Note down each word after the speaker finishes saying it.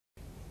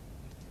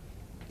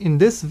In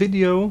this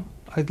video,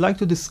 I'd like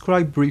to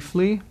describe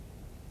briefly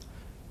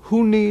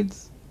who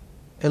needs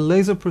a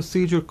laser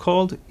procedure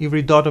called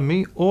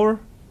iridotomy, or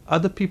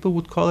other people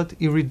would call it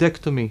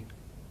iridectomy.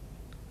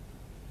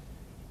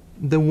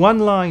 The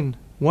one-line,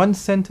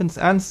 one-sentence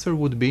answer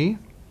would be: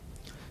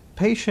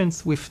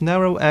 patients with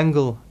narrow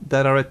angle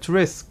that are at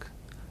risk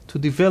to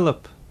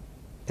develop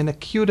an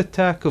acute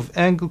attack of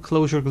angle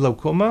closure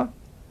glaucoma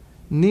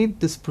need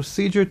this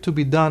procedure to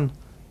be done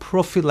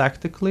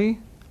prophylactically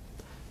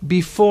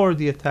before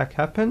the attack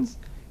happens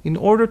in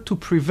order to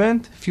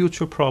prevent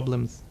future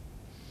problems.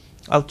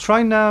 I'll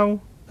try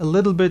now a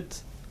little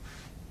bit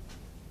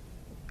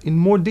in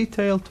more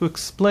detail to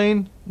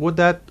explain what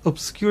that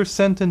obscure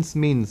sentence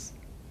means.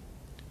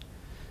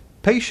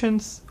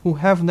 Patients who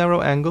have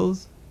narrow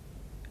angles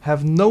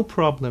have no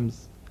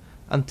problems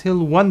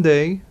until one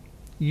day,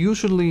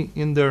 usually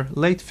in their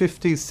late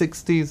 50s,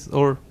 60s,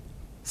 or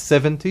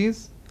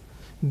 70s,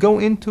 go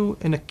into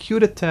an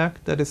acute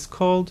attack that is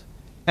called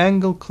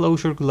angle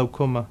closure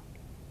glaucoma.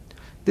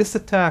 This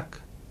attack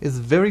is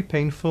very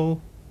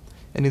painful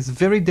and is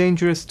very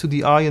dangerous to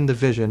the eye and the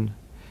vision,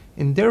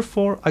 and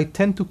therefore I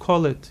tend to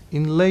call it,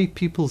 in lay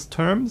people's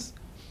terms,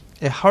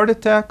 a heart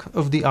attack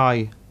of the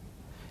eye.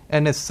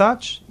 And as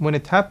such, when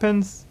it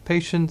happens,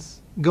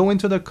 patients go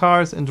into their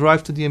cars and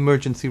drive to the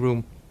emergency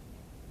room.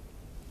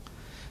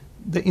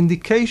 The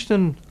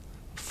indication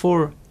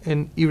for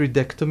an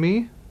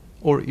iridectomy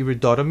or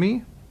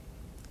iridotomy,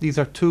 these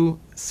are two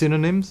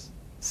synonyms,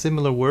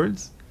 similar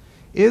words,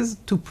 is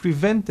to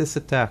prevent this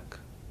attack.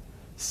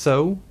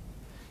 So,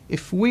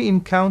 if we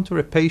encounter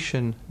a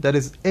patient that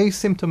is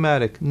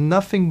asymptomatic,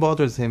 nothing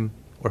bothers him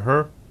or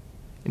her,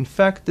 in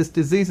fact this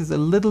disease is a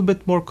little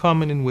bit more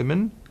common in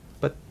women,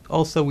 but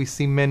also we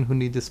see men who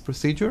need this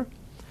procedure.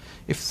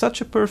 If such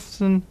a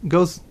person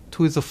goes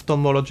to his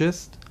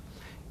ophthalmologist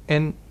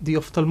and the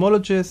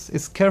ophthalmologist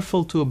is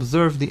careful to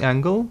observe the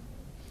angle,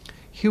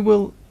 he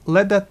will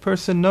let that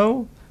person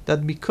know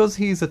that because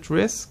he is at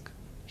risk,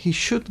 he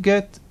should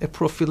get a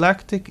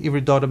prophylactic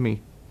iridotomy.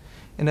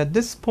 And at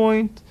this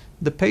point,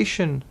 the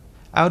patient,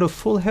 out of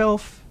full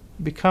health,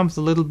 becomes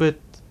a little bit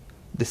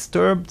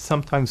disturbed,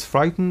 sometimes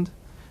frightened,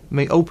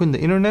 may open the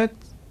internet,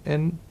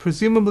 and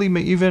presumably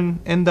may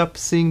even end up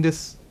seeing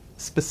this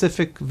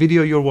specific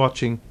video you're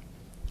watching.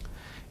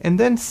 And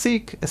then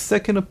seek a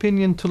second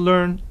opinion to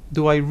learn,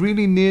 do I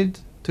really need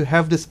to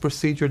have this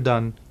procedure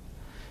done?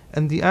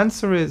 And the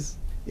answer is,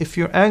 if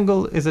your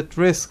angle is at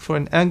risk for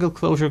an angle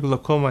closure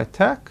glaucoma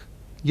attack,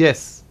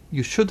 yes,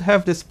 you should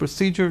have this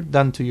procedure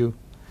done to you.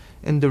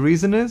 And the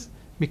reason is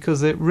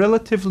because a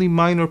relatively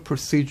minor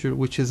procedure,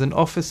 which is an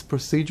office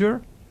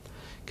procedure,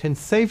 can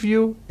save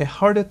you a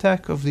heart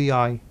attack of the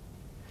eye.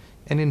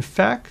 And in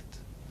fact,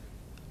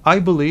 I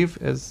believe,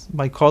 as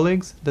my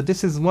colleagues, that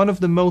this is one of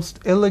the most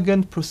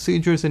elegant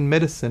procedures in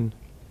medicine,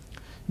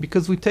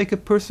 because we take a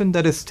person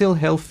that is still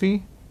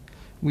healthy,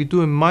 we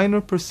do a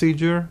minor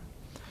procedure,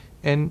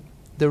 and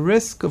the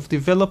risk of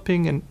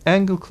developing an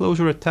angle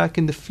closure attack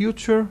in the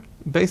future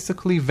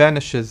basically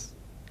vanishes,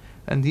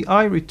 and the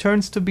eye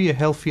returns to be a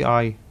healthy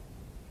eye.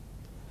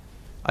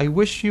 I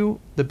wish you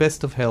the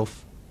best of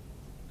health.